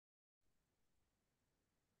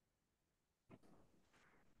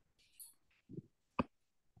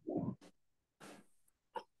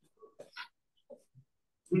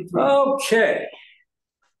Okay.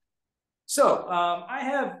 So I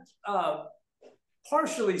have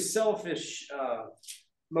partially selfish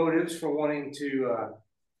motives for wanting to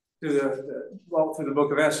do walk through the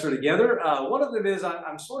book of Esther together. One of them is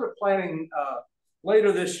I'm sort of planning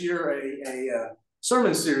later this year a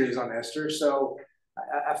sermon series on Esther. So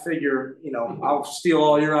I figure, I'll steal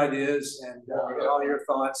all your ideas and all your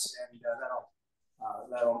thoughts, and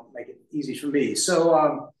that'll make it easy for me.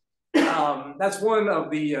 So that's one of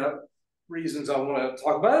the reasons I want to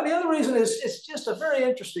talk about it. The other reason is it's just a very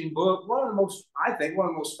interesting book. One of the most, I think, one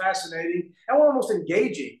of the most fascinating and one of the most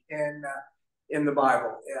engaging in the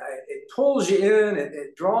Bible. It pulls you in,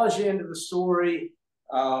 it draws you into the story,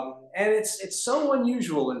 and it's so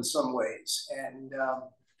unusual in some ways.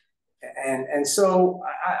 And so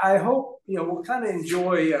I hope we'll kind of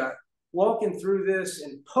enjoy walking through this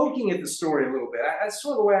and poking at the story a little bit. That's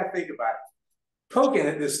sort of the way I think about it. Poking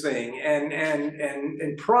at this thing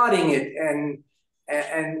and prodding it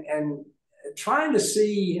and trying to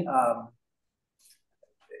see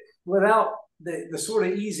without the sort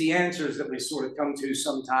of easy answers that we sort of come to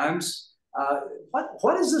sometimes.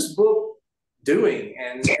 What is this book doing,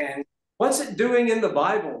 and what's it doing in the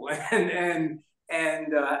Bible, and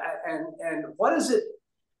what is it?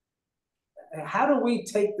 How do we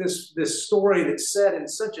take this story that's set in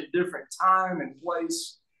such a different time and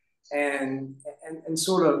place, and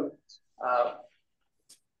sort of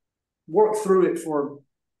work through it for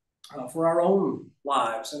our own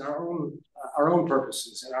lives and our own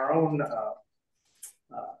purposes and our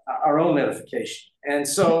own edification. And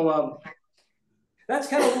so that's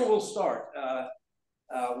kind of where we'll start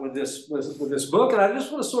with this book. And I just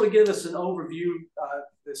want to sort of give us an overview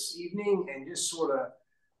this evening and just sort of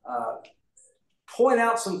point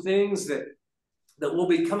out some things that we'll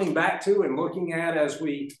be coming back to and looking at as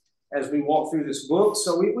we walk through this book.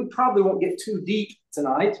 So we probably won't get too deep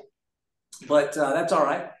tonight, but that's all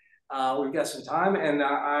right. We've got some time, and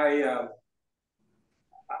I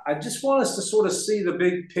just want us to sort of see the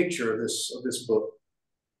big picture of this book.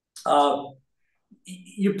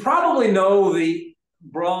 You probably know the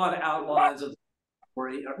broad outlines of the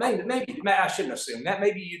story, or maybe I shouldn't assume that.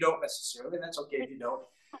 Maybe you don't necessarily. That's okay if you don't.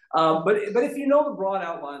 But if you know the broad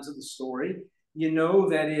outlines of the story, you know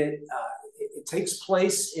that it takes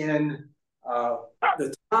place in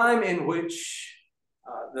the time in which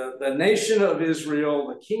the nation of Israel,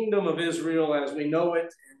 the kingdom of Israel as we know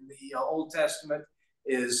it in the Old Testament,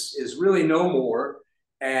 is really no more,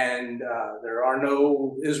 and there are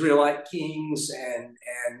no Israelite kings, and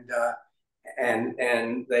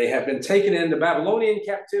they have been taken into Babylonian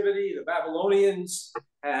captivity. The Babylonians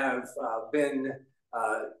have been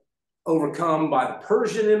overcome by the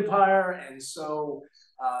Persian Empire, and so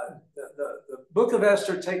the book of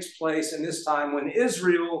Esther takes place in this time when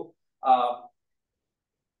Israel,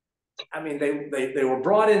 they were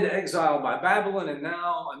brought into exile by Babylon, and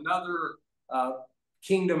now another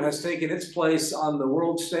kingdom has taken its place on the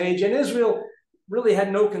world stage, and Israel really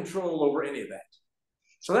had no control over any of that.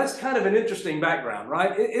 So that's kind of an interesting background,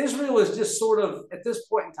 right? Israel is just sort of, at this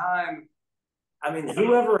point in time,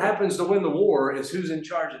 whoever happens to win the war is who's in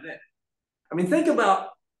charge of it. Think about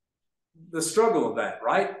the struggle of that,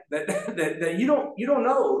 right? That you don't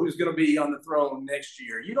know who's going to be on the throne next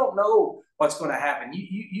year. You don't know what's going to happen.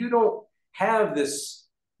 You don't have this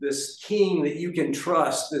king that you can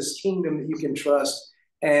trust, this kingdom that you can trust,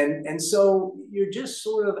 and so you're just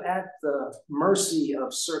sort of at the mercy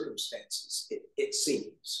of circumstances. It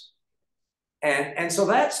seems, and so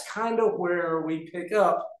that's kind of where we pick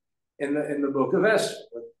up in the book of Esther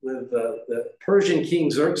with the Persian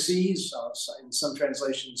king Xerxes, in some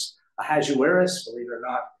translations Ahasuerus. Believe it or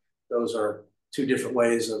not, those are two different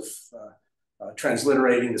ways of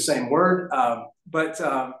transliterating the same word. But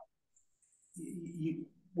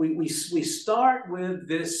we start with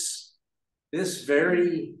this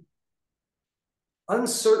very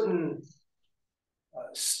uncertain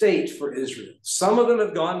state for Israel. Some of them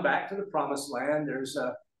have gone back to the promised land. There's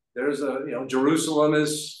a Jerusalem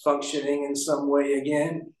is functioning in some way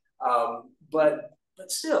again, but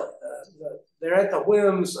still they're at the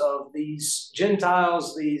whims of these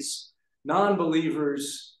Gentiles, these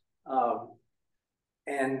non-believers,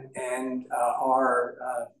 and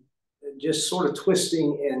are just sort of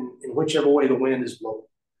twisting in whichever way the wind is blowing.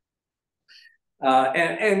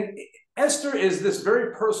 And Esther is this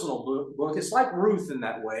very personal book. It's like Ruth in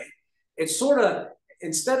that way. It's sort of,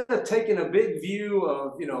 instead of taking a big view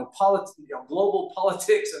of global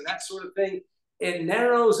politics and that sort of thing, it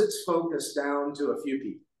narrows its focus down to a few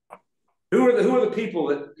people. Who are the people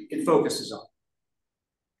that it focuses on?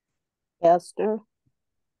 Esther.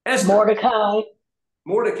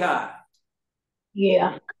 Mordecai.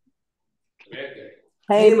 Yeah.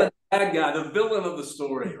 Haman, the bad guy, the villain of the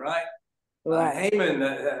story, right? Right. Haman,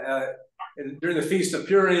 during the Feast of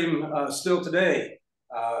Purim, still today,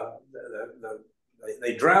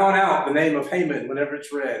 they drown out the name of Haman whenever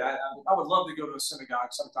it's read. I would love to go to a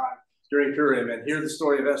synagogue sometime during Purim and hear the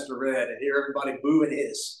story of Esther read and hear everybody boo and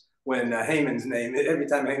hiss when Haman's name, every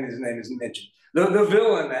time Haman's name is mentioned. The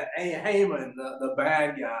villain, that Haman, the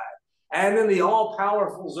bad guy. And then the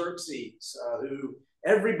all-powerful Xerxes, who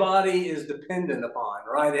everybody is dependent upon,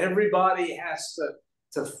 right? Everybody has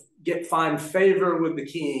to find favor with the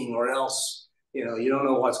king, or else, you don't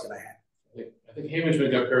know what's going to happen. I think Haman's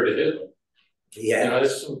been compared to Hitler. Yeah.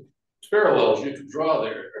 There's some parallels you could draw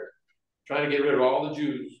there, trying to get rid of all the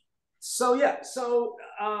Jews. So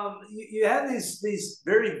you have these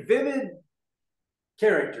very vivid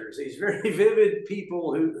characters, these very vivid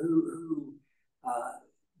people who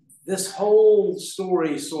this whole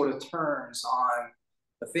story sort of turns on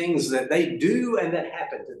the things that they do and that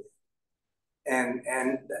happen to them.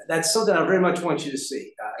 And that's something I very much want you to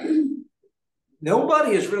see.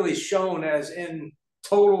 Nobody is really shown as in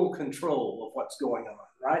total control of what's going on,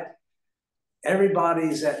 right?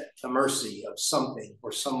 Everybody's at the mercy of something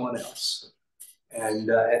or someone else.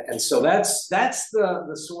 And so that's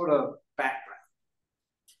the sort of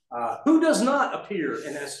background. Who does not appear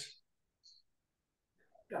in Esther?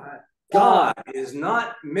 God is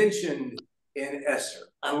not mentioned in Esther,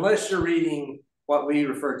 unless you're reading what we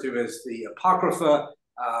refer to as the Apocrypha,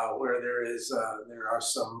 where there are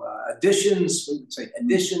some additions, we would say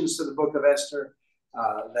additions to the book of Esther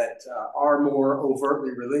that are more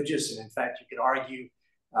overtly religious, and in fact, you could argue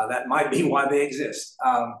that might be why they exist.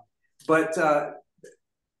 But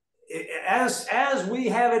as we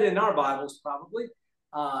have it in our Bibles, probably,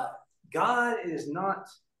 God is not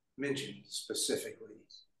mentioned specifically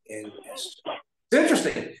in Esther. It's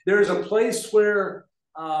interesting. There is a place where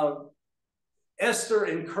Esther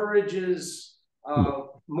encourages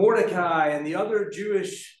Mordecai and the other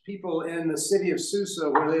Jewish people in the city of Susa,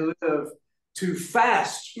 where they live, to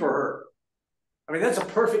fast for her. I mean, that's a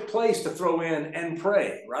perfect place to throw in and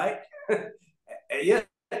pray, right? Yet,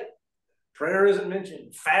 prayer isn't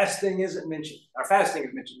mentioned. Fasting isn't mentioned. Or fasting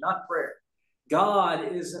is mentioned, not prayer.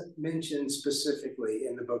 God isn't mentioned specifically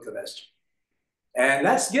in the book of Esther. And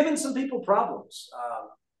that's given some people problems.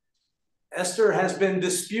 Esther has been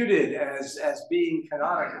disputed as being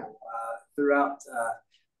canonical throughout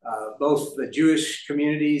both the Jewish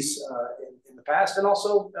communities in the past and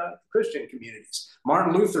also Christian communities.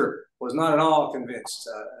 Martin Luther was not at all convinced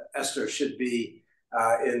Esther should be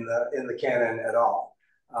in the canon at all.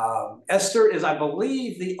 Esther is, I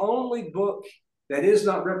believe, the only book that is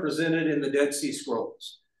not represented in the Dead Sea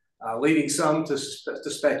Scrolls, leading some to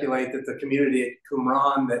speculate that the community at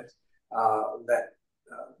Qumran that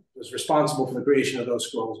was responsible for the creation of those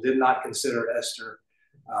scrolls did not consider Esther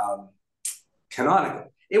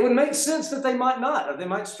canonical. It would make sense that they might not, or they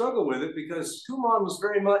might struggle with it, because Qumran was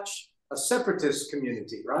very much a separatist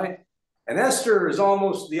community, right? And Esther is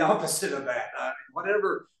almost the opposite of that.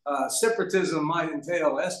 Whatever separatism might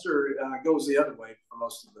entail, Esther goes the other way for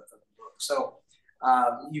most of the book. So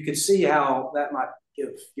you could see how that might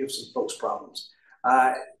give some folks problems.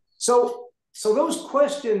 So those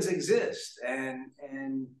questions exist, and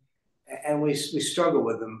we struggle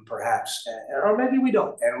with them, perhaps, or maybe we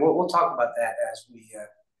don't. And we'll talk about that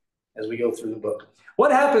as we go through the book.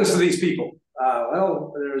 What happens to these people?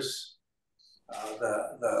 Well, there's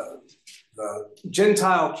the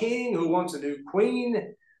Gentile king who wants a new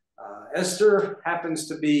queen. Esther happens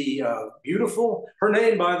to be beautiful. Her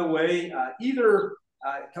name, by the way, either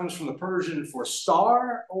it comes from the Persian for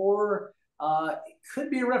star, or it could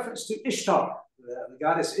be a reference to Ishtar, the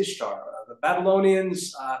goddess Ishtar. The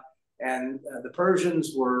Babylonians and the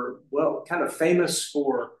Persians were, well, kind of famous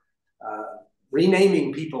for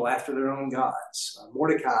renaming people after their own gods.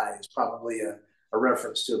 Mordecai is probably a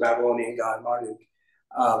reference to a Babylonian god, Marduk.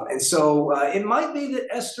 And so it might be that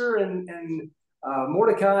Esther and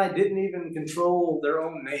Mordecai didn't even control their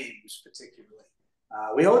own names particularly.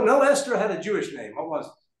 We know Esther had a Jewish name. What was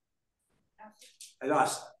it?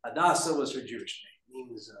 Hadassah. Hadassah was her Jewish name. It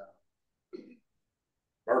means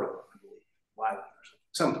myrtle, I believe. Violet or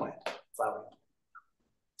some plant. Flower.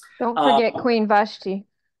 Don't forget Queen Vashti.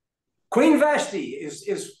 Queen Vashti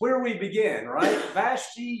is where we begin, right?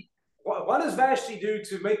 Vashti, what does Vashti do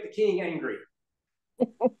to make the king angry?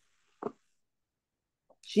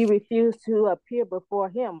 She refused to appear before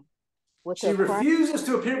him. She refuses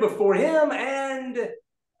to appear before him and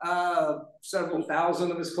several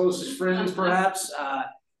thousand of his closest friends, perhaps,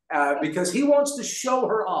 because he wants to show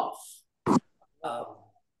her off.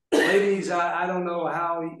 ladies, I don't know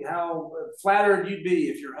how flattered you'd be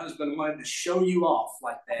if your husband wanted to show you off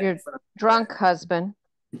like that in Your front of drunk husband.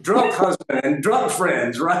 drunk husband and drunk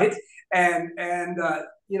friends, right? And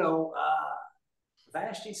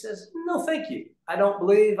Vashti says, "No, thank you. I don't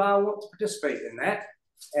believe I want to participate in that."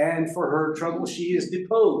 And for her trouble, she is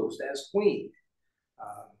deposed as queen.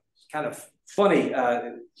 It's kind of funny.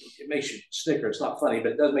 It makes you snicker. It's not funny,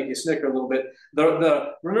 but it does make you snicker a little bit.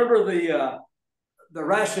 Remember the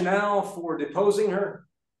rationale for deposing her?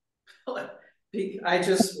 I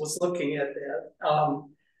just was looking at that.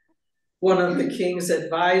 One of the king's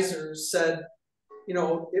advisors said,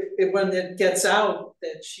 when it gets out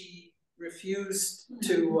that she refused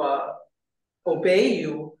to obey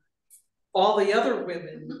you, all the other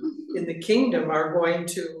women in the kingdom are going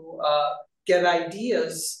to get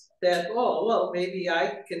ideas that, oh, well, maybe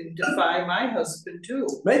I can defy my husband too.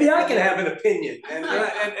 Maybe I can have an opinion. And right. All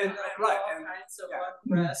kinds of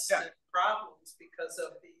unrest and problems because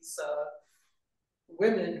of these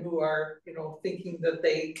women who are, thinking that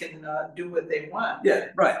they can do what they want.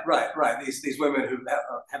 Yeah, right. These women who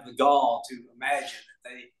have the gall to imagine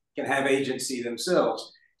that they can have agency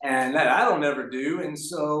themselves, and that I don't ever do. And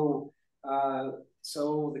so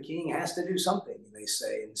the king has to do something, they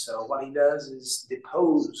say. And so what he does is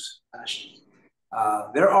depose Vashti.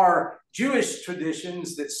 There are Jewish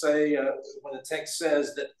traditions that say, when the text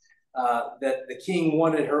says that the king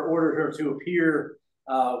ordered her to appear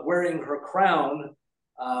wearing her crown,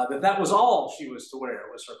 that was all she was to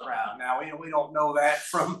wear, was her crown. Now we don't know that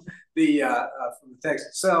from the text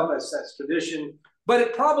itself. That's tradition, but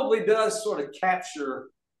it probably does sort of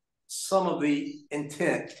capture some of the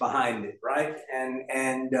intent behind it, right?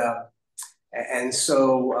 And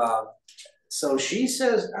so she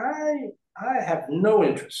says, I have no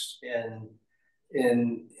interest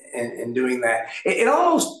in doing that. It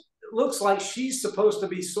almost looks like she's supposed to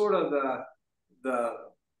be sort of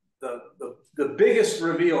the biggest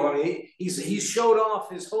reveal. I mean, he showed off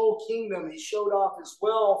his whole kingdom. He showed off his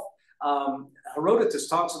wealth. Herodotus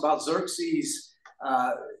talks about Xerxes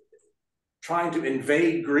trying to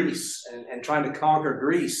invade Greece and trying to conquer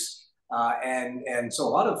Greece, and so a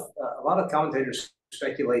lot of commentators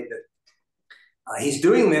speculate that he's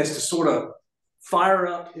doing this to sort of fire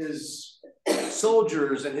up his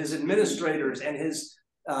soldiers and his administrators and his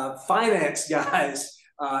finance guys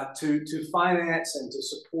to finance and to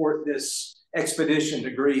support this expedition to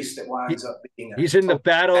Greece that winds up being. He's in the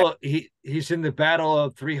battle. He's in the Battle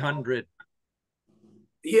of 300.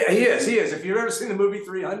 Yeah, he is. If you've ever seen the movie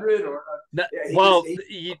 300, or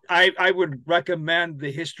I would recommend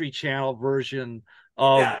the History Channel version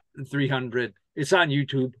of 300. It's on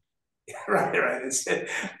YouTube. Right. There's right.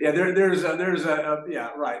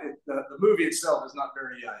 The movie itself is not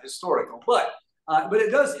very historical, but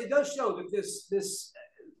it does show that this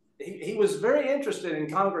he was very interested in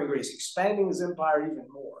conquering Greece, expanding his empire even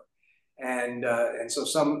more, and so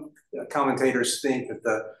some commentators think that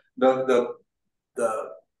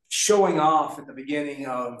the showing off at the beginning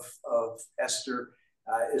of Esther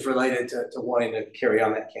is related to wanting to carry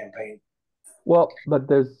on that campaign. Well, but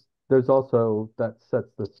there's also that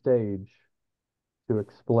sets the stage to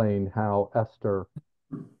explain how Esther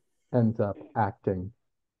ends up acting,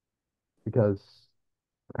 because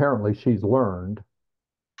apparently she's learned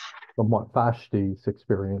from what Vashti's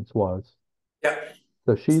experience was. Yeah.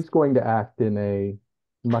 So she's going to act in a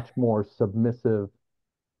much more submissive,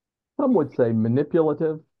 some would say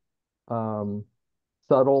manipulative,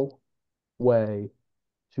 subtle way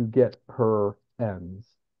to get her ends,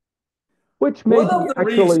 which may be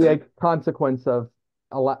actually a consequence of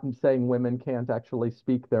saying women can't actually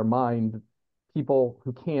speak their mind. People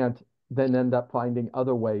who can't then end up finding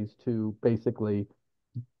other ways to basically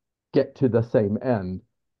get to the same end,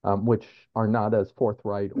 which are not as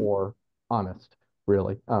forthright or honest,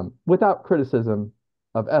 really. Without criticism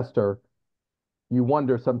of Esther, you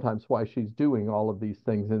wonder sometimes why she's doing all of these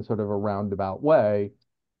things in sort of a roundabout way.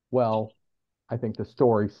 Well, I think the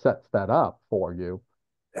story sets that up for you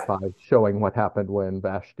by showing what happened when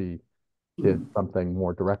Vashti did something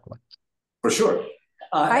more directly. For sure.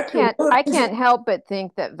 I can't help but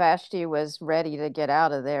think that Vashti was ready to get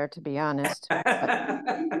out of there, to be honest.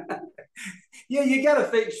 Yeah, you got to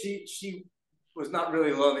think she was not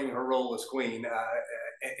really loving her role as queen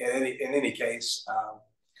in any case.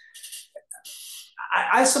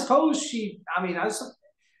 I suppose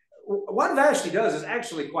what Vashti does is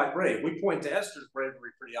actually quite brave. We point to Esther's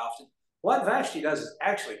bravery pretty often. What Vashti does is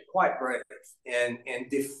actually quite brave in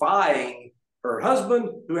defying her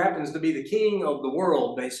husband, who happens to be the king of the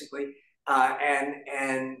world, basically,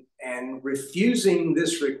 and refusing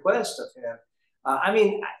this request of him.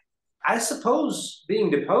 I suppose being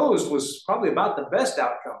deposed was probably about the best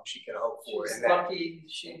outcome she could hope for. She's in that, lucky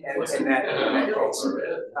she wasn't. in that case.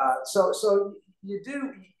 So you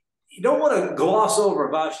don't want to gloss over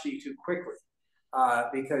Vashti too quickly,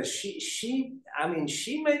 because she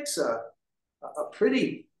makes a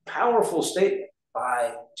pretty powerful statement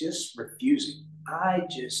by just refusing. I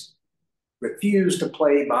just refuse to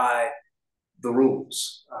play by the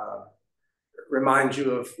rules. Reminds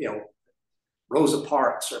you of, Rosa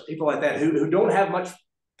Parks or people like that who don't have much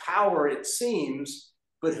power, it seems,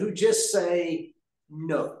 but who just say,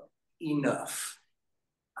 no, enough.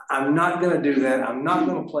 I'm not going to do that. I'm not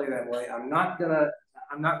going to play that way. I'm not going to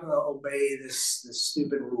obey this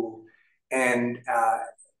stupid rule. And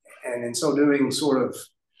in so doing, sort of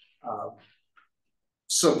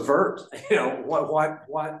subvert,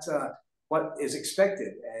 what is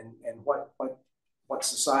expected and what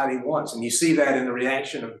society wants. And you see that in the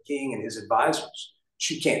reaction of the king and his advisors.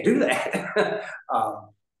 She can't do that.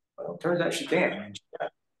 Well, it turns out she can.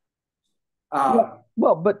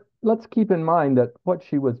 Well, but let's keep in mind that what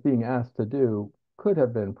she was being asked to do could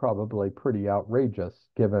have been probably pretty outrageous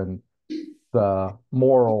given the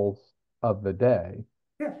morals of the day.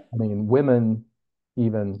 Yeah. I mean, women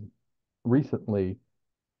even recently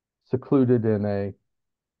secluded in a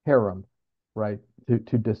harem, right?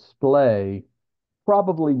 To display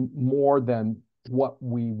probably more than what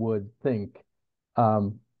we would think,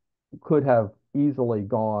 could have easily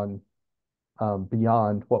gone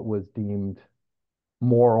beyond what was deemed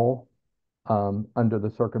moral under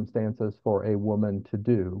the circumstances for a woman to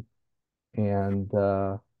do. And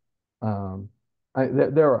there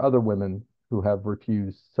are other women who have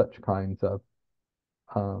refused such kinds of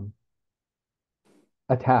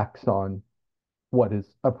attacks on what is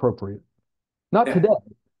appropriate. Not today,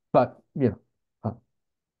 but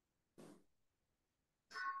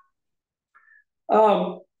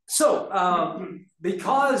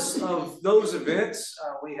because of those events,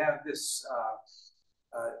 we have this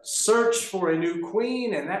search for a new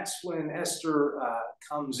queen, and that's when Esther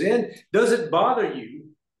comes in. Does it bother you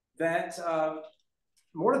that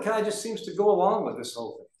Mordecai just seems to go along with this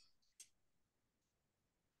whole thing?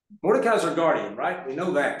 Mordecai's her guardian, right? We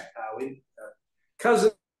know that.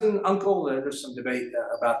 Cousin, uncle, there's some debate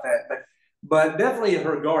about that, but definitely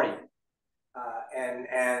her guardian.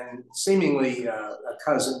 And seemingly a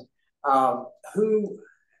cousin, who,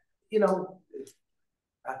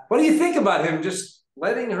 what do you think about him just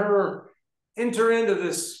letting her enter into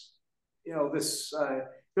this, if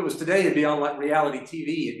it was today, it'd be on like reality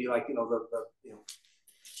TV, it'd be like, the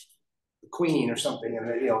queen or something,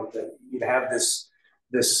 and you'd have this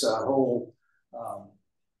whole,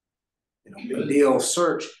 big deal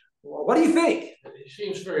search. Well, what do you think? It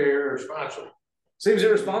seems very irresponsible. Seems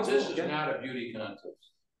irresponsible. This is not a beauty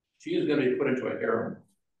contest. She is going to be put into a harem,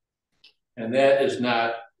 and that is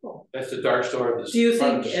not. That's the dark story of this. Do you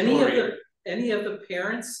think any of the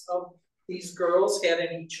parents of these girls had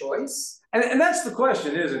any choice? And that's the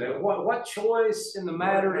question, isn't it? What choice in the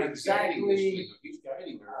matter exactly? He's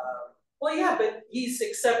guiding her. Well, yeah, but he's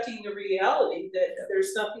accepting the reality that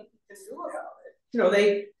there's nothing he can do about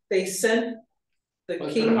it. They sent the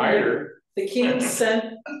king. The king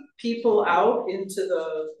sent people out into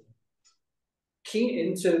the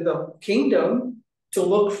kingdom to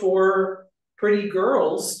look for pretty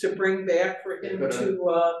girls to bring back for him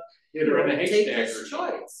to take his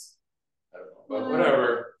choice. I don't know, but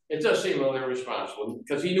whatever. It does seem a little irresponsible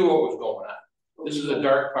because he knew what was going on. This is a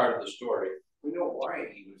dark part of the story. We know why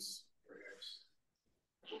he was perhaps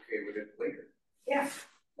okay with it later. Yeah.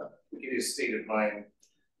 We get his state of mind.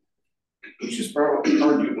 She's probably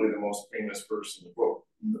arguably the most famous person in the book.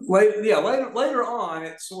 Later on,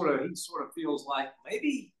 he sort of feels like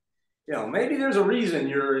maybe there's a reason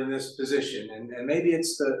you're in this position, and maybe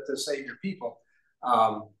it's to save your people.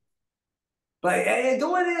 But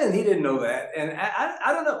going in, he didn't know that, and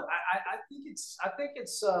I don't know. I think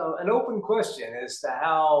it's an open question as to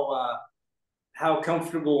how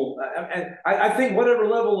comfortable. And I think whatever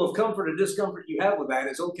level of comfort or discomfort you have with that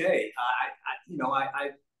is okay.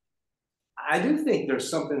 I do think there's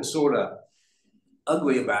something sort of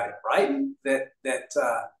ugly about it, right? That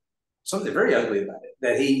something very ugly about it.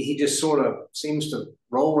 That he just sort of seems to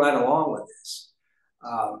roll right along with this.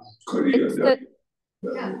 Could he have done?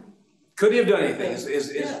 Yeah. Could he have done anything? Is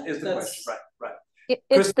the question, right?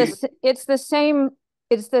 It's the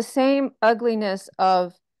same ugliness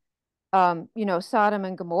of Sodom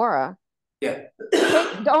and Gomorrah. Yeah.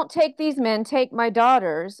 Don't take these men, take my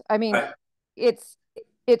daughters. I mean, right.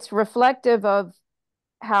 It's reflective of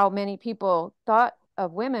how many people thought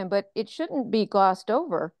of women, but it shouldn't be glossed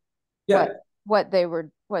over. Yeah. What they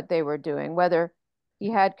were doing, whether he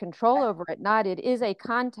had control over it not. It is a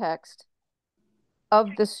context of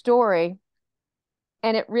the story.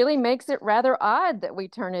 And it really makes it rather odd that we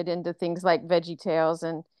turn it into things like VeggieTales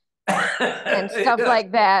and stuff Yeah.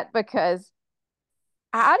 like that, because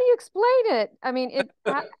how do you explain it? I mean,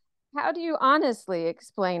 how do you honestly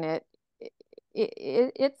explain it?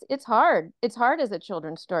 It's hard. It's hard as a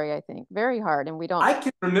children's story, I think. Very hard. And we don't. I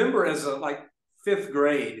can remember as a like fifth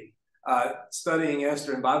grade studying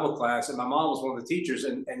Esther in Bible class, and my mom was one of the teachers,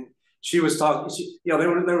 and she was talking. They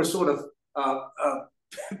were sort of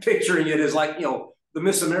picturing it as like the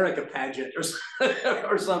Miss America pageant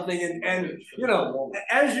or something, and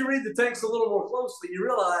as you read the text a little more closely, you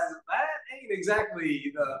realize that ain't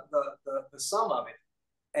exactly the sum of it.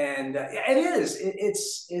 And it is.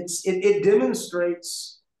 It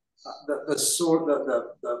demonstrates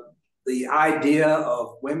the idea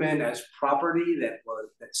of women as property that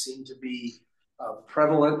seemed to be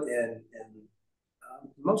prevalent in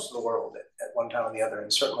most of the world at one time or the other,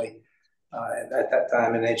 and certainly at that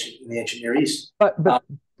time in the ancient Near East. But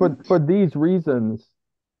for these reasons,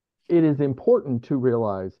 it is important to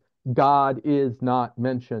realize God is not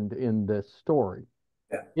mentioned in this story.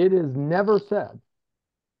 Yeah. It is never said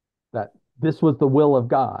that this was the will of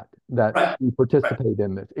God that we participate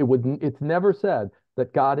in this. It's never said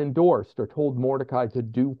that God endorsed or told Mordecai to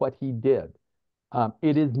do what he did.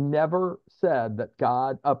 It is never said that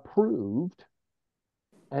God approved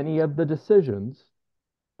any of the decisions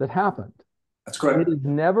that happened. That's correct. It is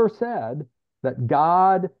never said that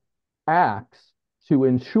God acts to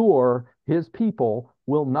ensure his people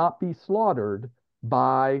will not be slaughtered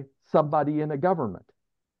by somebody in a government,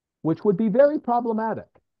 which would be very problematic,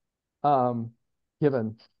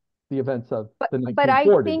 given the events of the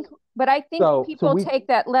 1940s. But I think people take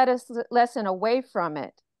that lesson away from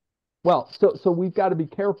it. Well, so we've got to be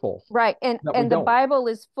careful. Right. And the Bible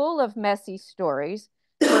is full of messy stories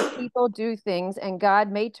where people do things and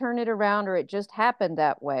God may turn it around or it just happened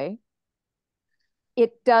that way.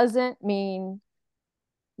 It doesn't mean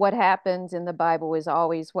what happens in the Bible is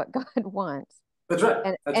always what God wants. That's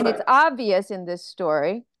right. And it's obvious in this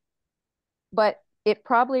story, but it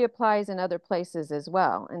probably applies in other places as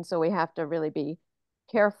well. And so we have to really be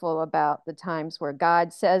careful about the times where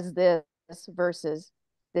God says this versus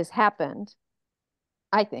this happened,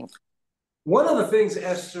 I think. One of the things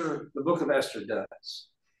the book of Esther does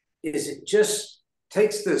is it just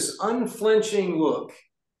takes this unflinching look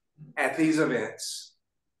at these events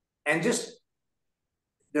and just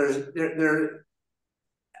there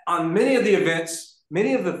on many of the events,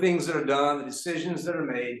 many of the things that are done, the decisions that are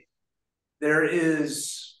made,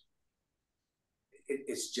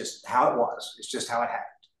 it's just how it was. It's just how it happened.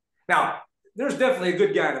 Now, there's definitely a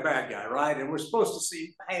good guy and a bad guy, right? And we're supposed to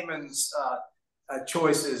see Haman's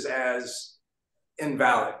choices as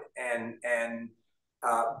invalid,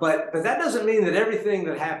 but that doesn't mean that everything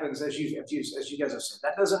that happens, as you guys have said,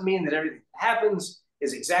 that doesn't mean that everything that happens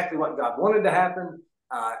is exactly what God wanted to happen,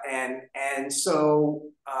 and so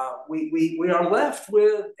we are left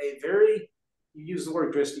with a very, you use the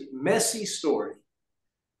word, Christy, messy story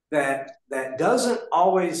that doesn't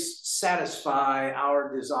always satisfy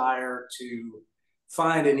our desire to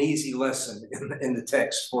find an easy lesson in the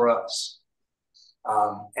text for us.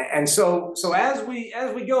 And so as we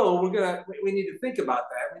go, we need to think about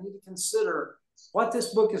that. We need to consider what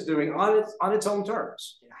this book is doing on its own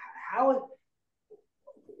terms.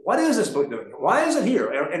 What is this book doing? Why is it here?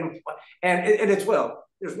 And it's, well,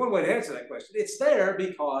 there's one way to answer that question. It's there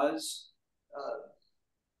because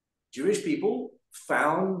Jewish people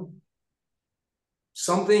found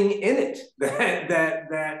something in it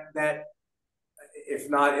that if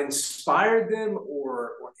not inspired them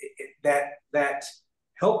or that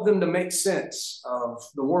helped them to make sense of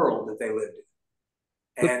the world that they lived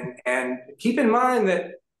in. And keep in mind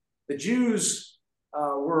that the Jews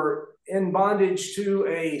were in bondage to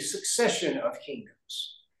a succession of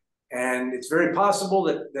kingdoms. And it's very possible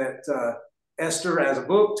that Esther as a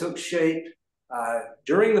book took shape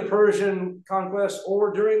during the Persian conquest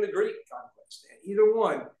or during the Greek conquest. And either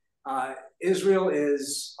one, Israel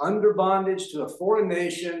is under bondage to a foreign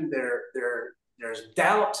nation. There's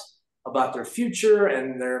doubt about their future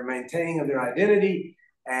and their maintaining of their identity.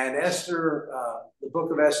 And Esther, the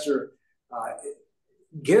book of Esther,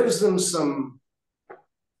 gives them some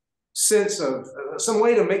sense of, some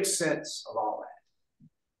way to make sense of all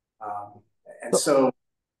that. So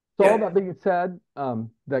all that being said,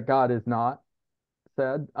 that God is not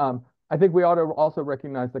said, I think we ought to also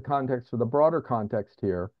recognize the context of the broader context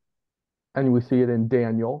here. And we see it in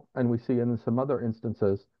Daniel, and we see it in some other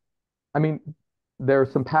instances. I mean, there are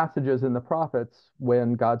some passages in the prophets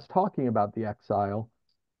when God's talking about the exile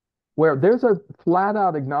where there's a flat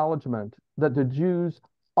out acknowledgement that the Jews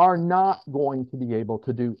are not going to be able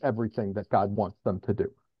to do everything that God wants them to do.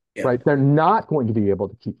 Yeah. Right? They're not going to be able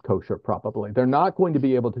to keep kosher probably. They're not going to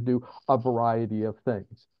be able to do a variety of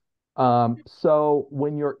things. So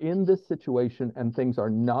when you're in this situation and things are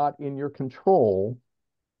not in your control,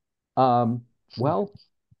 well,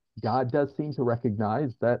 God does seem to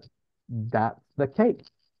recognize that that's the case,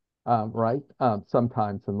 right?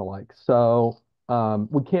 Sometimes and the like. So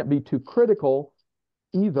we can't be too critical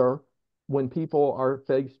either when people are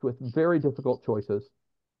faced with very difficult choices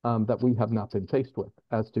that we have not been faced with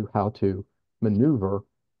as to how to maneuver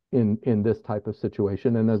in this type of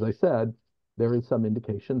situation. And as I said, there is some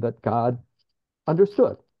indication that God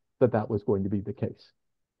understood that that was going to be the case.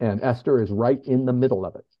 And Esther is right in the middle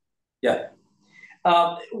of it. Yeah.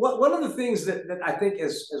 One of the things that I think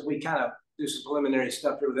as we kind of do some preliminary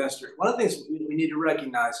stuff here with Esther, one of the things we need to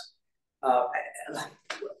recognize, well,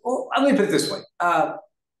 let me put it this way. I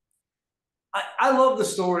love the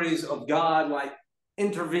stories of God like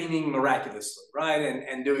intervening miraculously, right?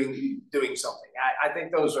 And doing something. I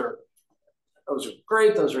think those are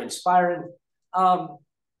great. Those are inspiring.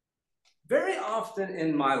 Very often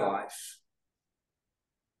in my life,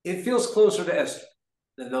 it feels closer to Esther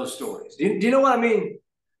than those stories. Do you know what I mean?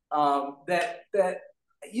 That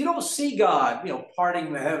you don't see God,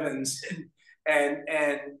 parting the heavens and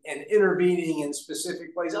intervening in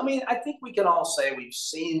specific ways. I mean, I think we can all say we've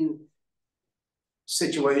seen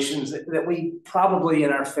situations that we probably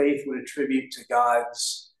in our faith would attribute to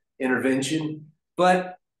God's intervention,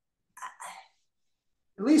 but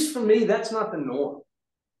at least for me, that's not the norm.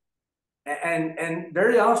 And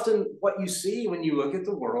very often what you see when you look at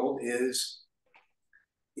the world is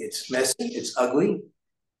it's messy, it's ugly,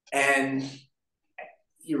 and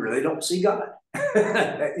you really don't see God.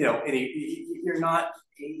 And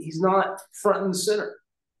he's not front and center.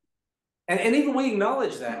 And even we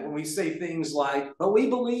acknowledge that when we say things like, but we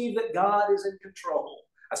believe that God is in control.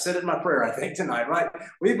 I said it in my prayer, I think, tonight, right?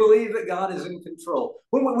 We believe that God is in control.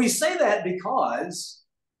 When we say that because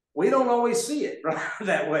we don't always see it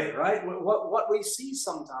that way, right? What we see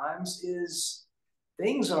sometimes is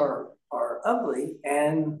things are ugly,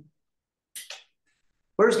 and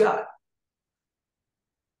where's God?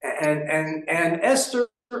 And Esther,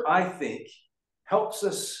 I think, helps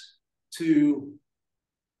us to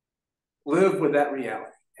live with that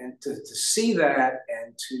reality and to see that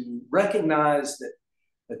and to recognize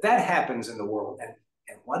that happens in the world. And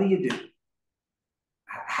what do you do?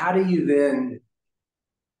 How do you then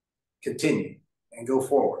continue and go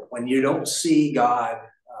forward when you don't see God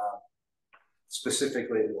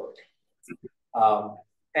specifically at work?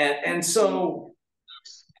 And so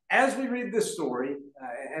as we read this story,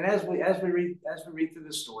 and as we read through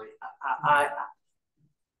this story, I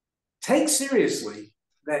take seriously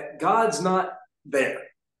that God's not there,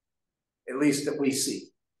 at least that we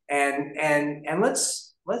see, and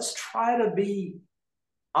let's try to be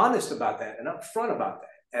honest about that and upfront about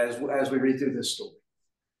that as we read through this story.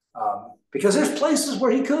 Because there's places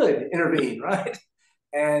where he could intervene, right?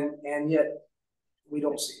 And yet we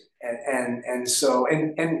don't see it. And so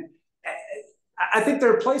I think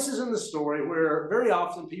there are places in the story where very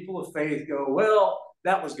often people of faith go, well,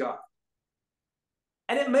 that was God.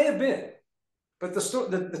 And it may have been, but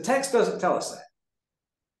the text doesn't tell us that.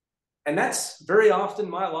 And that's very often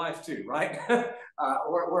my life too, right?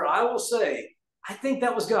 Where I will say, I think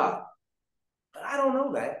that was God, but I don't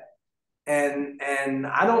know that. And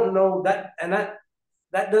I don't know that, and that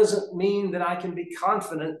doesn't mean that I can be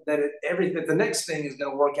confident that that the next thing is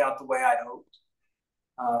going to work out the way I'd hoped.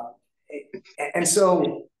 And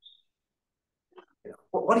so,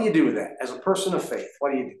 what do you do with that as a person of faith?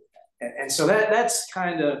 What do you do with that? And so that's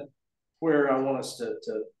kind of where I want us to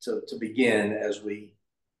begin as we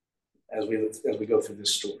go through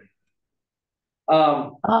this story.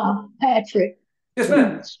 Patrick. Yes,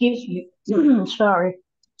 ma'am. Excuse me. Sorry.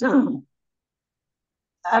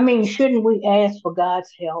 I mean, shouldn't we ask for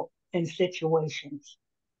God's help in situations,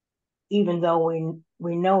 even though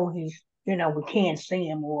we know he's, we can't see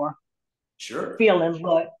him or feel him,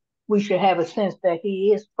 but we should have a sense that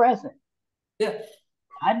he is present. Yeah,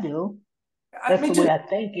 I do. That's the way I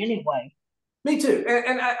think, anyway. Me too,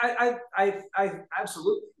 and I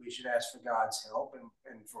absolutely, we should ask for God's help, and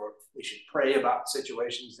we should pray about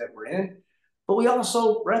situations that we're in, but we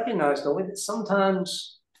also recognize, don't we, that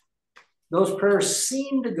sometimes those prayers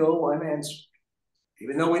seem to go unanswered,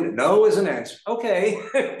 even though we know is an answer. Okay,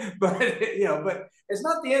 but but it's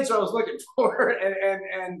not the answer I was looking for,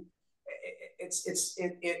 and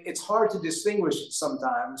it's hard to distinguish it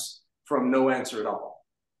sometimes from no answer at all,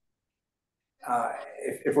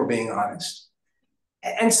 if we're being honest.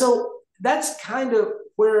 And so that's kind of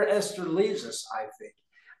where Esther leaves us, I think.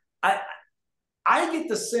 I get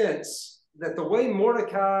the sense that the way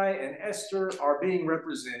Mordecai and Esther are being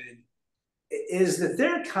represented is that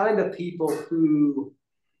they're kind of people who,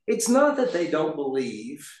 it's not that they don't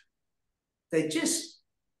believe, they just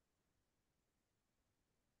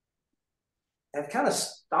have kind of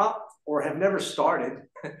stopped or have never started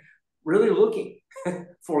really looking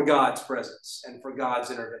for God's presence and for God's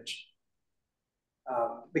intervention.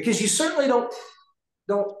 Because you certainly don't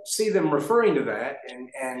see them referring to that,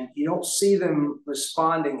 and you don't see them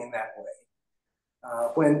responding in that way.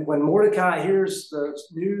 When Mordecai hears the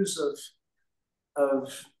news of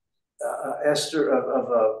Esther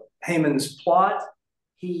of Haman's plot,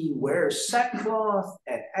 he wears sackcloth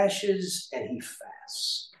and ashes and he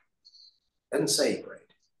fasts. Doesn't say he prayed.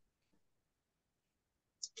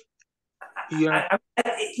 Yeah,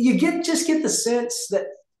 you just get the sense that,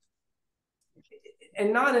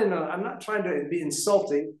 and I'm not trying to be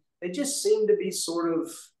insulting, they just seem to be sort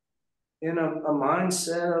of in a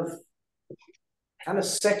mindset of kind of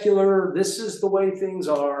secular, this is the way things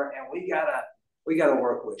are, and we gotta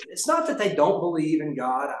work with it. It's not that they don't believe in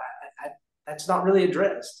God. That's not really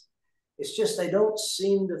addressed. It's just they don't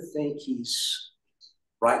seem to think he's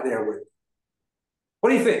right there with them. What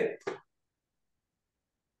do you think?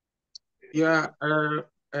 yeah,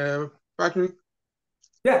 Patrick.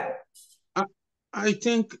 Yeah. I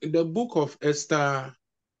think the book of Esther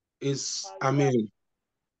is,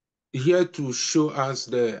 here to show us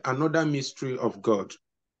another mystery of God.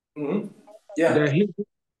 Mm-hmm. Yeah.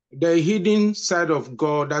 The hidden side of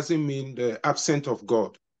God doesn't mean the absence of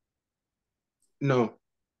God. No,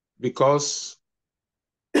 because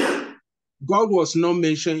God was not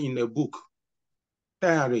mentioned in the book.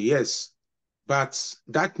 Yes, but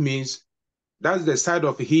that means that's the side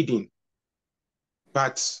of hidden.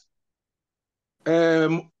 But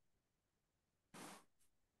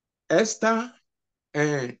Esther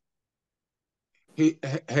and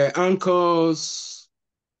her uncles,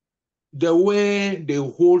 the way they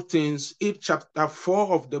hold things, each chapter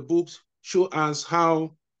 4 of the book show us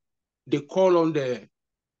how they call on the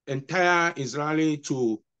entire Israeli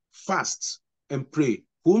to fast and pray.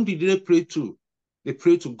 Whom did they pray to? They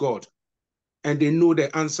pray to God. And they know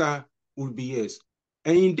the answer will be yes.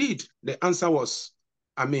 And indeed, the answer was,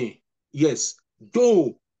 yes.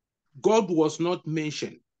 Though God was not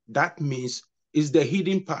mentioned, that means it's the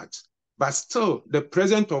hidden part. But still, the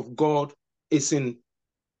presence of God is in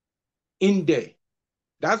there.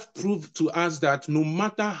 That proved to us that no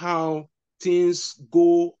matter how things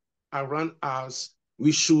go around us,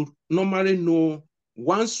 we should normally know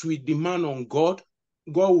once we demand on God,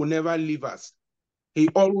 God will never leave us. He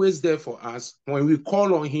always there for us. When we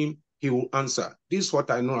call on him, he will answer. This is what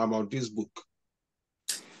I know about this book.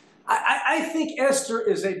 I think Esther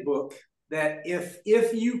is a book that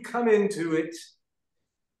if you come into it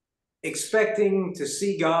expecting to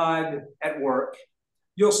see God at work,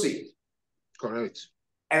 you'll see it. Correct.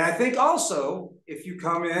 And I think also, if you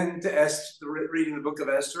come into reading the book of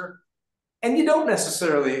Esther, and you don't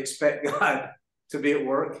necessarily expect God to be at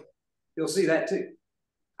work, you'll see that too.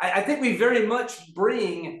 I think we very much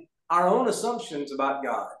bring our own assumptions about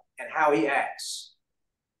God and how he acts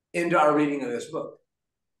into our reading of this book.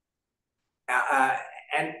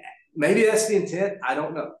 And maybe that's the intent, I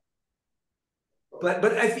don't know. But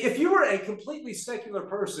if you were a completely secular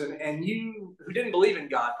person and who didn't believe in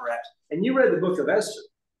God perhaps, and you read the book of Esther,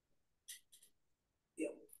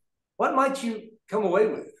 what might you come away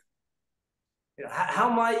with? How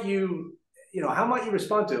might you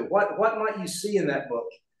respond to it? What might you see in that book?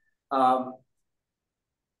 Go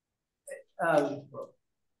ahead.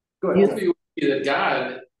 Hopefully you see that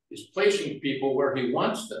God is placing people where he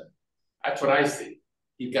wants them. That's what I see.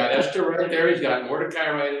 He's got Esther right there. He's got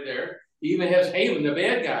Mordecai right there. He even has Haman, the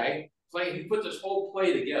bad guy, playing. He put this whole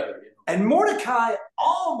play together. And Mordecai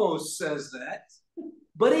almost says that,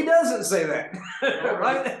 but he doesn't say that,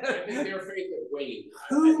 right? I think their faith is waning.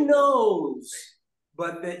 Who knows?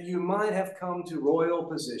 But that you might have come to royal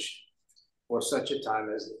position for such a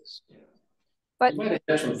time as this. Yeah. But you might have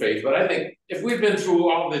had some faith, but I think if we've been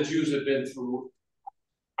through all the Jews have been through,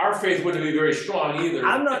 our faith wouldn't be very strong either.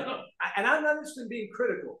 I'm not interested in being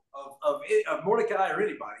critical of Mordecai or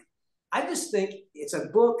anybody. I just think it's a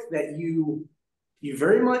book that you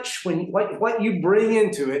very much, what you bring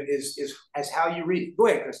into it is as how you read it. Go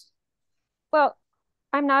ahead, Kristen. Well,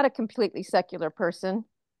 I'm not a completely secular person,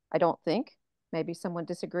 I don't think. Maybe someone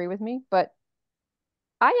disagree with me, but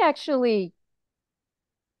I actually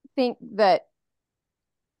think that,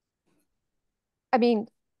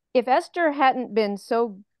 if Esther hadn't been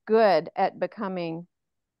so good at becoming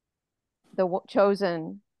the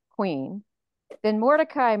chosen queen, then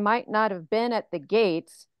Mordecai might not have been at the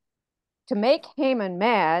gates to make Haman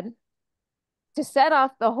mad, to set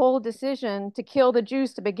off the whole decision to kill the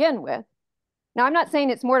Jews to begin with. Now, I'm not saying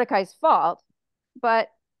it's Mordecai's fault, but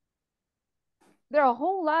there are a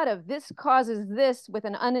whole lot of this causes this with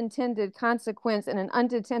an unintended consequence and an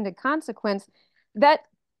unintended consequence that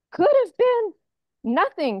could have been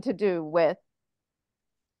nothing to do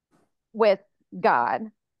with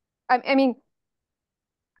God. I mean,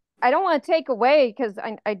 I don't want to take away, because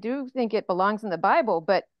I do think it belongs in the Bible,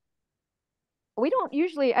 but we don't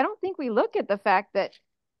usually, I don't think we look at the fact that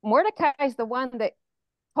Mordecai is the one that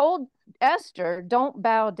told Esther, don't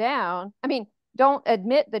bow down. I mean, don't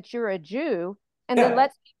admit that you're a Jew, and then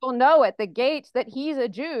lets people know at the gates that he's a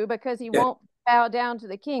Jew because he won't bow down to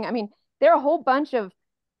the king. I mean, there are a whole bunch of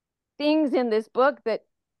things in this book that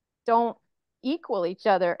don't equal each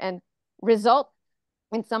other and result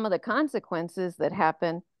in some of the consequences that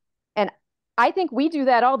happen. And I think we do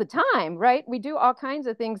that all the time, right? We do all kinds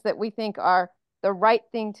of things that we think are the right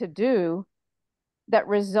thing to do that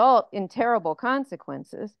result in terrible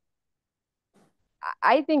consequences.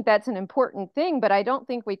 I think that's an important thing, but I don't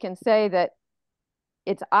think we can say that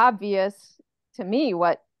it's obvious to me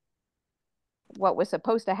what was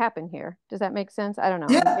supposed to happen here. Does that make sense? I don't know.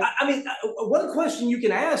 Yeah, I mean, one question you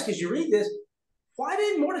can ask as you read this, why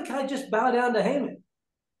didn't Mordecai just bow down to Haman?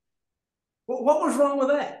 What was wrong with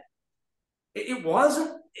that? It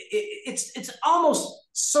wasn't. It's almost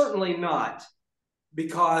certainly not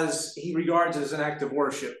because he regards it as an act of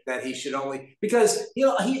worship that he should only, because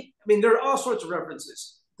I mean, there are all sorts of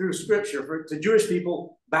references through scripture to Jewish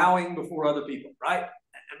people bowing before other people, right?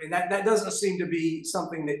 I mean, that doesn't seem to be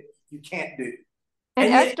something that you can't do.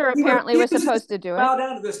 And Esther apparently was supposed to do it. Bow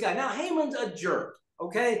down to this guy. Now, Haman's a jerk,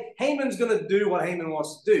 okay? Haman's going to do what Haman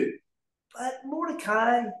wants to do. But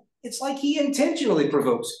Mordecai, it's like he intentionally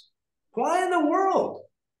provokes him. Why in the world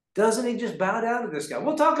doesn't he just bow down to this guy?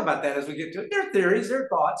 We'll talk about that as we get to it. There are theories, there are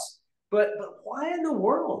thoughts, but why in the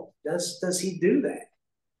world does he do that?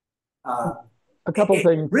 A couple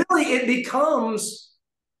things. Really, it becomes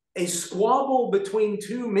a squabble between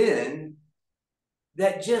two men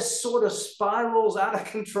that just sort of spirals out of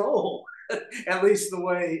control, at least the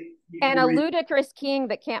way. And a ludicrous king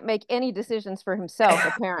that can't make any decisions for himself,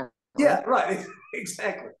 apparently. Yeah, right.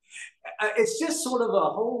 Exactly. It's just sort of a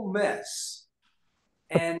whole mess.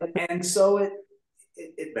 And so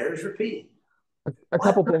it bears repeating. A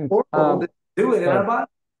couple things. Do it in our body.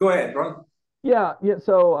 Go ahead, bro. Yeah.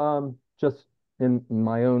 So just in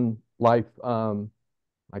my own life,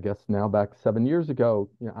 I guess now back 7 years ago,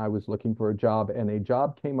 I was looking for a job, and a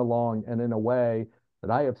job came along, and in a way that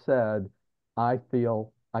I have said, I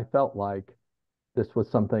felt like this was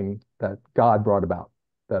something that God brought about,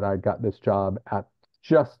 that I got this job at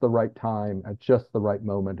just the right time, at just the right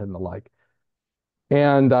moment, and the like.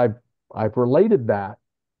 And I've related that,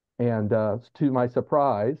 and to my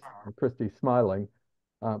surprise, Christy's smiling,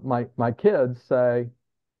 my kids say,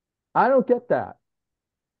 I don't get that.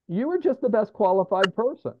 You were just the best qualified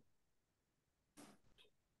person.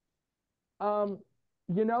 You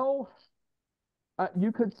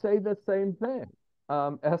could say the same thing.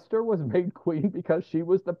 Esther was made queen because she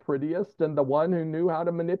was the prettiest and the one who knew how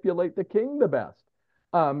to manipulate the king the best.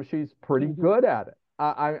 She's pretty good at it.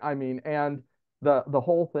 I mean, and the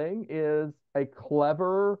whole thing is a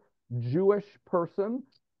clever Jewish person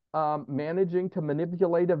managing to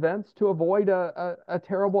manipulate events to avoid a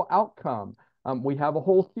terrible outcome. We have a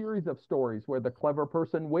whole series of stories where the clever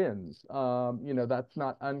person wins. That's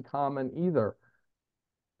not uncommon either.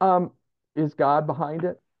 Is God behind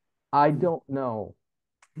it? I don't know.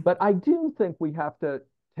 But I do think we have to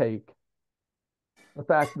take the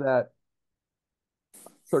fact that,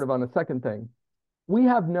 sort of on a second thing, we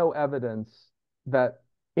have no evidence that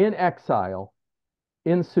in exile,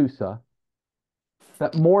 in Susa,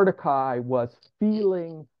 that Mordecai was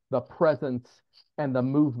feeling the presence and the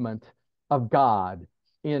movement of God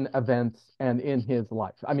in events and in his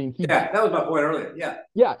life. I mean, that was my point earlier.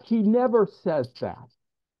 Yeah, he never says that.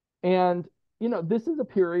 And, this is a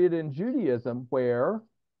period in Judaism where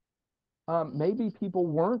maybe people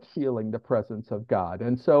weren't feeling the presence of God.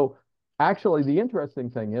 And so actually the interesting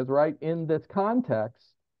thing is, right, in this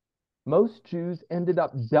context, most Jews ended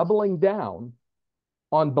up doubling down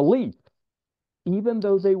on belief, even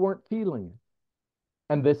though they weren't feeling it.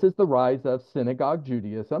 And this is the rise of synagogue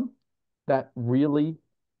Judaism that really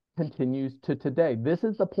continues to today. This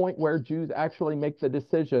is the point where Jews actually make the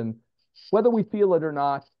decision, whether we feel it or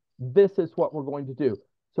not, this is what we're going to do.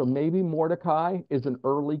 So maybe Mordecai is an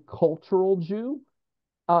early cultural Jew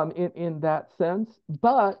in that sense,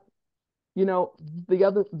 but you know,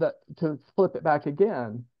 to flip it back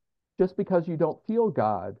again, just because you don't feel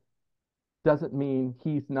God doesn't mean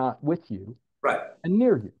he's not with you and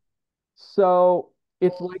near you. So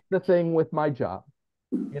it's like the thing with my job,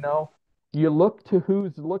 you know, you look to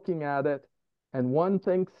who's looking at it, and one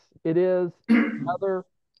thinks it is, another,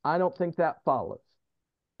 I don't think that follows.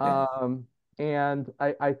 And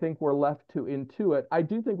I think we're left to intuit. I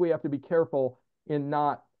do think we have to be careful in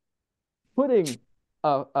not putting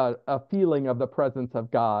a feeling of the presence of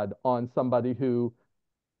God on somebody who,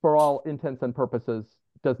 for all intents and purposes,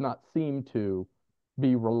 does not seem to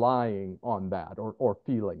be relying on that or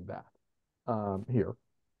feeling that here.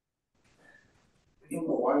 I don't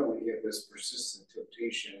know why we have this persistent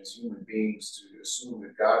temptation as human beings to assume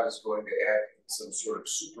that God is going to act in some sort of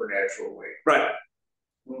supernatural way. Right.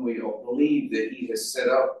 When we don't believe that he has set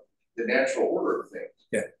up the natural order of things.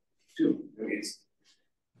 Yeah. Too. I mean,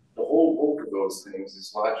 the whole bulk of those things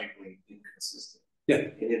is logically inconsistent. Yeah.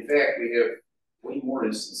 And in fact, we have way more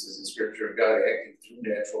instances in Scripture of God acting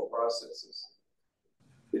through natural processes.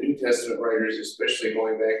 The New Testament writers, especially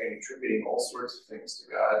going back and attributing all sorts of things to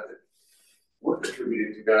God that weren't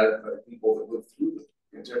attributed to God by people that lived through them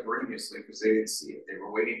contemporaneously because they didn't see it. They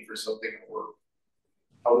were waiting for something more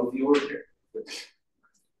out of the ordinary.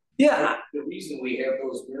 Yeah. The reason we have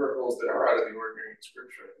those miracles that are out of the ordinary in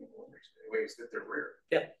Scripture, I think, anyway, is that they're rare.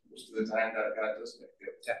 Yeah. Most of the time, God doesn't make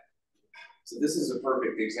it. Yeah. So this is a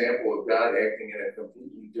perfect example of God acting in a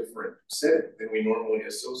completely different setting than we normally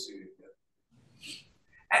associate with.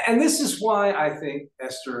 And this is why I think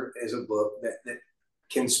Esther is a book that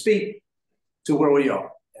can speak to where we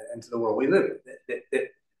are and to the world we live in. That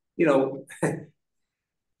you know,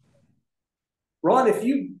 Ron,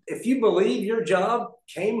 if you believe your job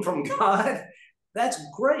came from God, that's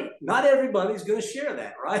great. Not everybody's going to share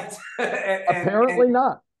that, right? Apparently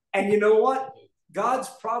not. And you know what? God's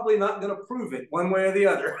probably not going to prove it one way or the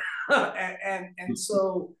other. and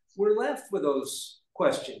so we're left with those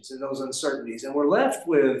questions and those uncertainties, and we're left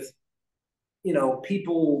with, you know,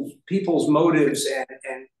 people's motives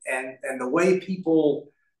and the way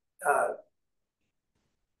people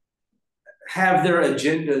have their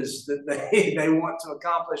agendas that they want to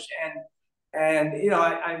accomplish. And you know,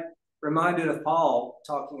 I reminded of Paul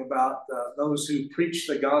talking about those who preach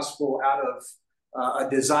the gospel out of a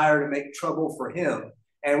desire to make trouble for him.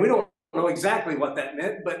 And we don't know exactly what that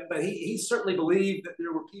meant, but he certainly believed that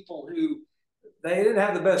there were people who they didn't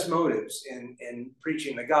have the best motives in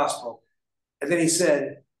preaching the gospel. And then he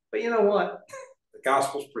said, but you know what? The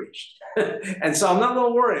gospel's preached. And so I'm not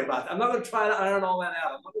going to worry about that. I'm not going to try to iron all that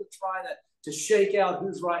out. I'm not going to try to shake out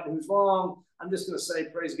who's right and who's wrong. I'm just going to say,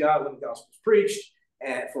 praise God when the gospel's preached,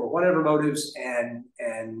 and for whatever motives, and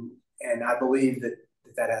I believe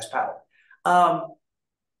that has power.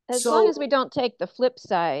 As long as we don't take the flip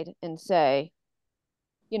side and say,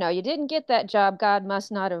 you know, you didn't get that job, God must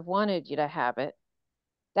not have wanted you to have it.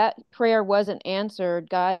 That prayer wasn't answered.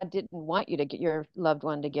 God didn't want you to get your loved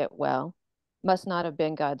one to get well. Must not have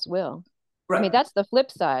been God's will. Right. I mean, that's the flip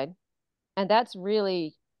side. And that's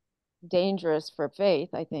really dangerous for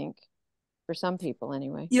faith, I think, for some people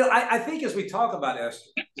anyway. You know, I think as we talk about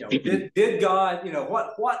Esther, you know, did God, you know,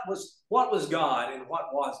 what was God and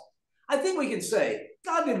what wasn't? I think we can say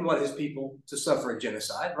God didn't want his people to suffer a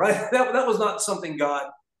genocide, right? That was not something God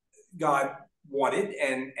wanted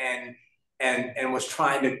and was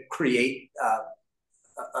trying to create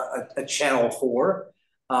a channel for.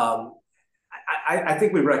 I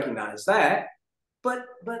think we recognize that, but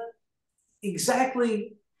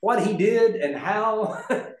exactly what he did and how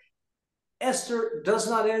Esther does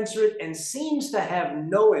not answer it and seems to have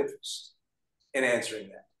no interest in answering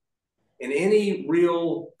that in any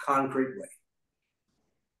real concrete way.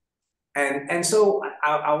 And so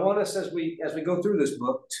I want us as we go through this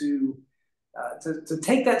book to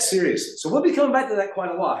take that seriously. So we'll be coming back to that quite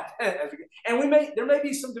a lot, and there may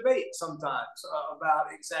be some debate sometimes about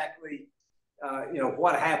exactly you know,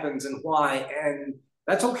 what happens and why, and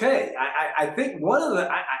that's okay. I think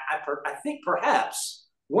I think perhaps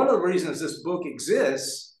one of the reasons this book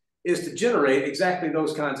exists is to generate exactly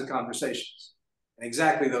those kinds of conversations and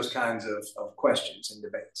exactly those kinds of questions and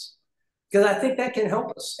debates. Because I think that can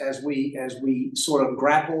help us as we sort of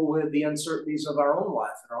grapple with the uncertainties of our own life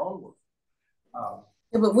and our own world.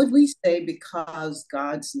 Yeah, but would we say because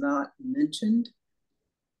God's not mentioned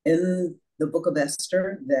in the book of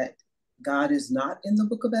Esther that God is not in the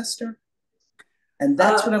book of Esther? And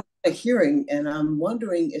that's what I'm hearing. And I'm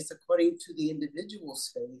wondering, it's according to the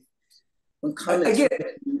individual's faith. When comments are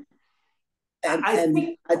written, and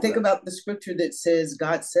I think about the scripture that says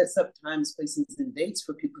God sets up times, places, and dates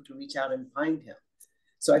for people to reach out and find him.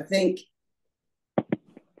 So I think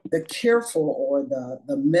the careful or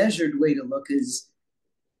the measured way to look is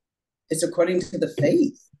it's according to the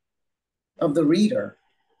faith of the reader.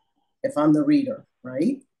 If I'm the reader,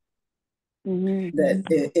 right?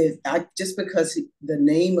 That I just because the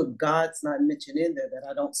name of God's not mentioned in there, that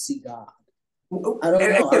I don't see God. I don't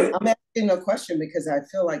know. I'm asking a question because I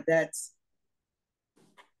feel like that's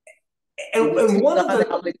and one of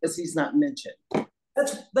the because he's not mentioned.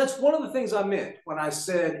 That's one of the things I meant when I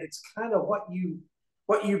said it's kind of what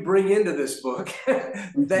you bring into this book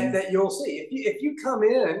that you'll see. If you come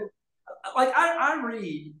in, like I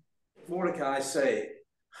read Mordecai say,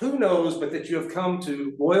 "Who knows but that you have come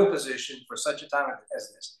to royal position for such a time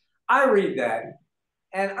as this." I read that,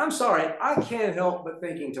 and I'm sorry, I can't help but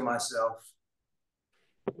thinking to myself,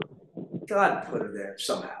 God put her there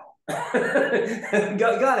somehow.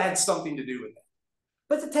 God had something to do with that.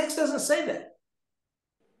 But the text doesn't say that.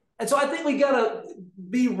 And so I think we got to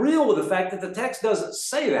be real with the fact that the text doesn't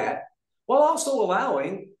say that, while also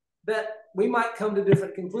allowing that we might come to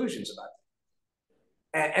different conclusions about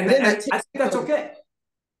it. And I think that's okay.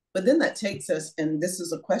 But then that takes us, and this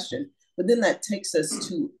is a question, but then that takes us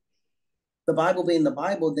to the Bible being the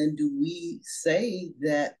Bible. Then do we say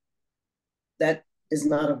that that is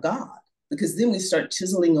not of God? Because then we start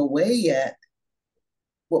chiseling away at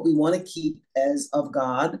what we want to keep as of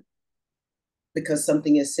God, because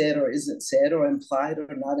something is said or isn't said or implied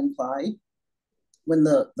or not implied, when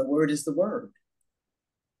the word is the word.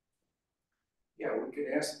 Yeah, we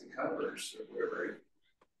could ask the converse or whatever.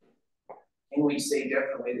 Can we say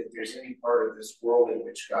definitely that there's any part of this world in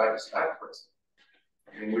which God is not present,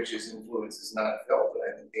 in which his influence is not felt? And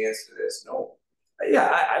I think the answer to that is no.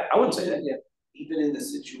 Yeah, I wouldn't say that yet. Even in the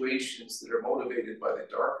situations that are motivated by the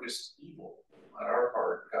darkest evil on our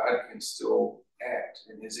part, God can still act,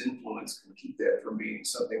 and his influence can keep that from being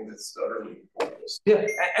something that's utterly hopeless. Yeah,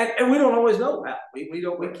 and we don't always know how. We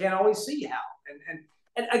can't always see how.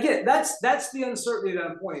 And again, that's the uncertainty that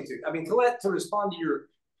I'm pointing to. I mean, Colette, to respond to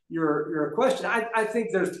your question, I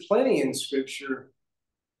think there's plenty in Scripture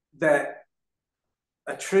that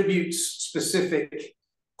attributes specific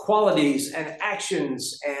qualities and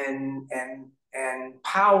actions and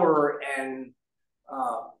power and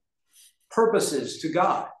purposes to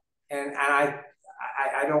God, and I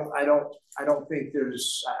don't think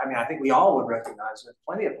there's. I mean, I think we all would recognize there's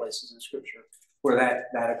plenty of places in Scripture where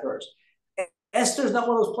that occurs. And Esther's not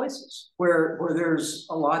one of those places where there's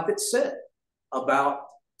a lot that's said about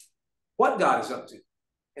what God is up to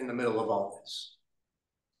in the middle of all this.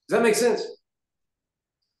 Does that make sense?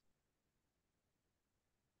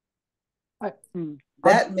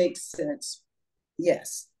 That makes sense.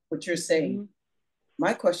 Yes, what you're saying.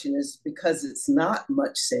 My question is, because it's not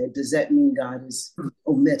much said, does that mean God is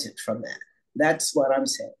omitted from that? That's what I'm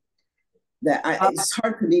saying. That it's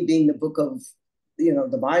hard for me being the book of,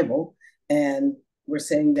 the Bible, and we're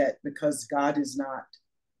saying that because God is not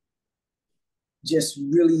just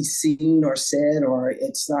really seen or said, or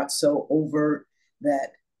it's not so overt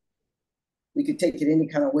that we could take it any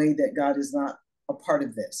kind of way that God is not a part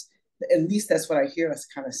of this. At least that's what I hear us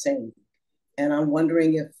kind of saying. And I'm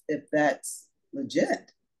wondering if that's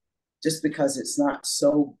legit, just because it's not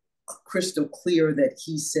so crystal clear that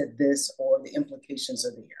he said this or the implications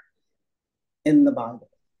are there in the Bible.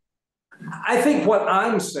 I think what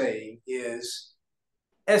I'm saying is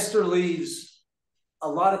Esther leaves a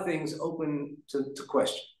lot of things open to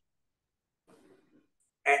question.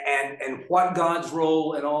 And what God's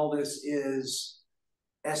role in all this is,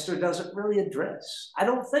 Esther doesn't really address, I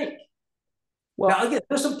don't think. Well, now, again,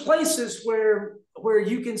 there's some places where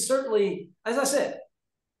you can certainly, as I said,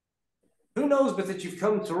 who knows but that you've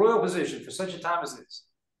come to royal position for such a time as this.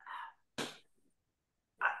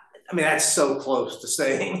 I mean, that's so close to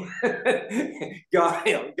saying, God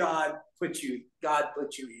put you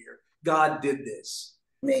here. God did this.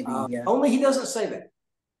 Maybe, yeah. Only he doesn't say that.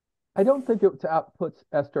 I don't think it puts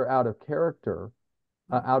Esther out of character,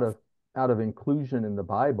 out of inclusion in the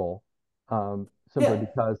Bible, simply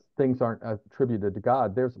because things aren't attributed to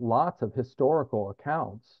God. There's lots of historical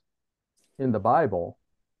accounts in the Bible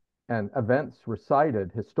and events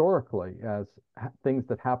recited historically as things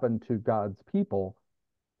that happened to God's people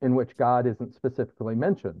in which God isn't specifically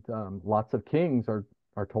mentioned. Lots of kings are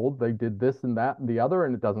told they did this and that and the other,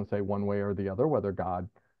 and it doesn't say one way or the other whether God,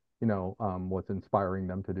 was inspiring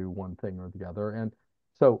them to do one thing or the other. And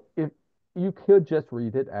so if you could just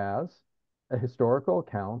read it as a historical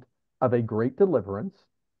account of a great deliverance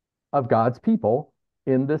of God's people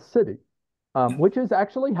in this city, which is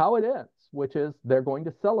actually how it ends, which is they're going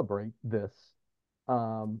to celebrate this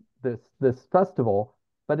festival,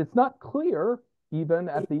 but it's not clear even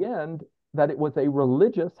at the end that it was a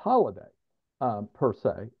religious holiday. per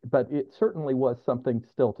se, but it certainly was something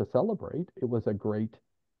still to celebrate. It was a great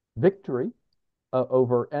victory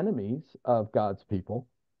over enemies of God's people.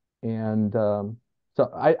 And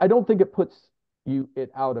so I don't think it puts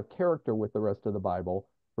it out of character with the rest of the Bible,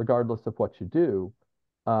 regardless of what you do.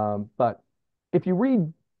 But if you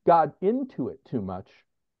read God into it too much,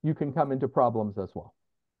 you can come into problems as well,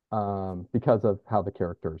 because of how the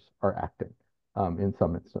characters are acting in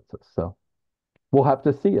some instances. So we'll have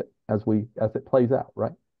to see it as it plays out,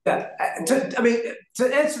 right? Yeah,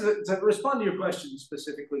 to respond to your question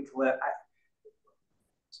specifically, Colette,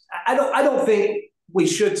 I don't think we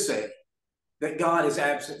should say that God is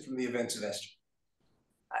absent from the events of Esther.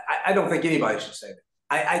 I don't think anybody should say that.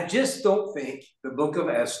 I just don't think the book of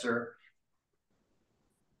Esther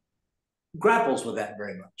grapples with that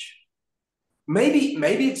very much. Maybe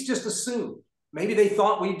it's just assumed. Maybe they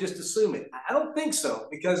thought we'd just assume it. I don't think so,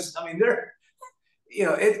 because I mean,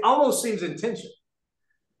 it almost seems intentional.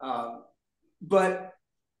 But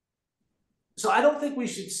so I don't think we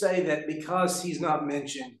should say that because he's not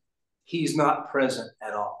mentioned, he's not present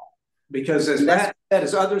at all. Because as Matt said,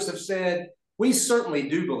 as others have said, we certainly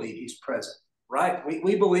do believe he's present, right?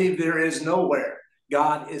 We believe there is nowhere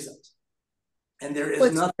God isn't. And there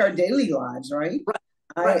is nothing. Our daily lives, right?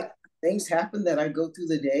 Right. Things happen that I go through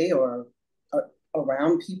the day or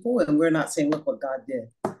around people, and we're not saying, look what God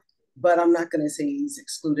did. But I'm not going to say he's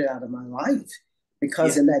excluded out of my life,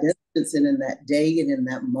 because in that instance and in that day and in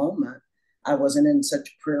that moment, I wasn't in such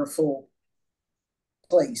a prayerful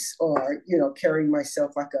place, or, carrying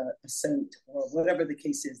myself like a saint, or whatever the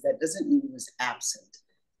case is. That doesn't mean he was absent.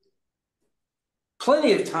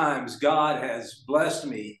 Plenty of times God has blessed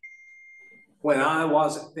me when I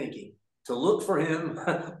wasn't thinking to look for him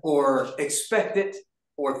or expect it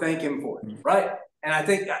or thank him for it, right? And I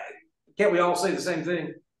think, can't we all say the same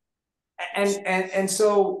thing? And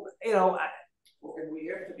so, we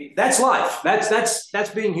have to be, that's life. That's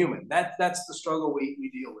being human. That's the struggle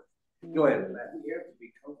we deal with. Go ahead, Matt. We have to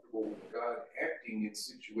be comfortable with God acting in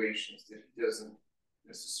situations that he doesn't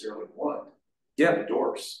necessarily want.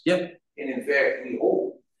 Endorse. Yep. And in fact, we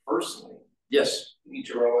hope personally, yes, in each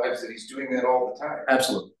of our lives, that he's doing that all the time.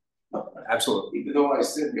 Absolutely. Absolutely. Even though I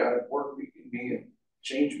said God had worked in me and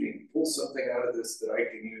changed me, pull something out of this that I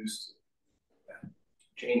can use to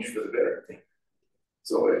change for the better.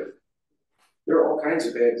 So there are all kinds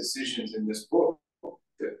of bad decisions in this book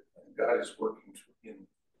that God is working in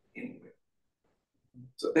anyway.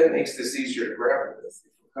 So that makes this easier to grapple with.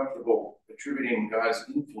 If we're comfortable attributing God's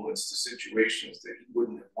influence to situations that he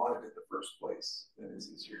wouldn't have wanted in the first place, then it's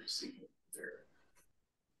easier to see him there.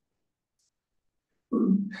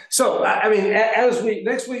 So,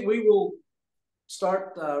 next week we will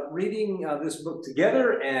start reading this book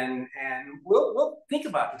together, and we'll think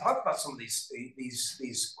about and talk about some of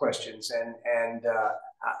these questions, and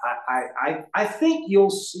I think you'll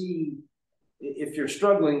see, if you're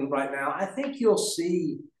struggling right now, I think you'll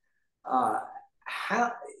see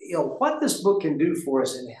how what this book can do for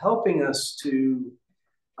us in helping us to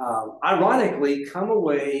ironically come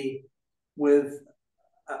away with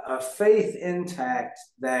a faith intact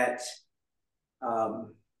that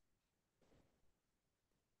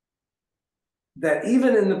that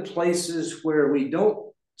even in the places where we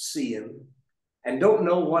don't see him and don't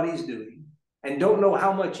know what he's doing and don't know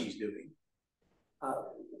how much he's doing,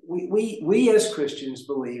 we as Christians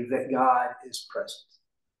believe that God is present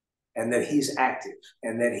and that he's active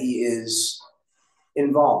and that he is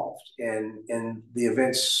involved in the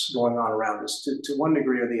events going on around us to one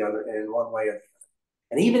degree or the other, and in one way or the other.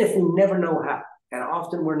 And even if we never know how, and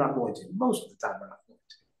often we're not going to, most of the time we're not going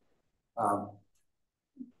to,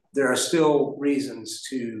 there are still reasons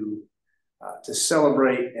to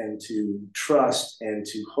celebrate and to trust and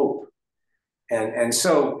to hope. And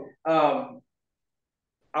so I'll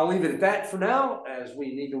leave it at that for now, as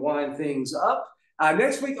we need to wind things up.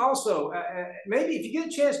 Next week also, maybe if you get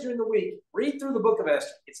a chance during the week, read through the book of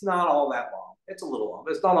Esther. It's not all that long. It's a little long,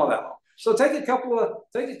 but it's not all that long. So take a couple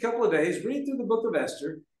of days, read through the book of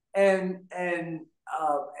Esther, and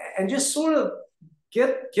just sort of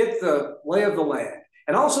get the lay of the land.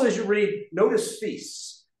 And also, as you read, notice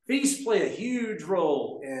feasts. Feasts play a huge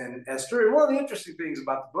role in Esther. And one of the interesting things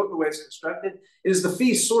about the book, the way it's constructed, is the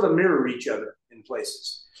feasts sort of mirror each other in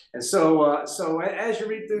places. And so as you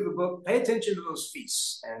read through the book, pay attention to those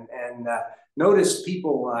feasts and notice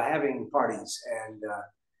people having parties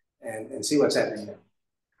and see what's happening there.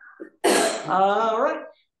 All right.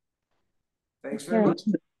 Thanks very much.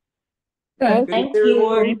 Thank you. Thank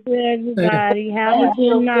you, everybody. Have a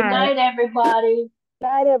good night. Good night, everybody.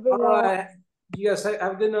 Night, everyone. All right. You guys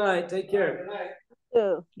have a good night. Take care. You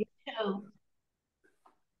too. You too.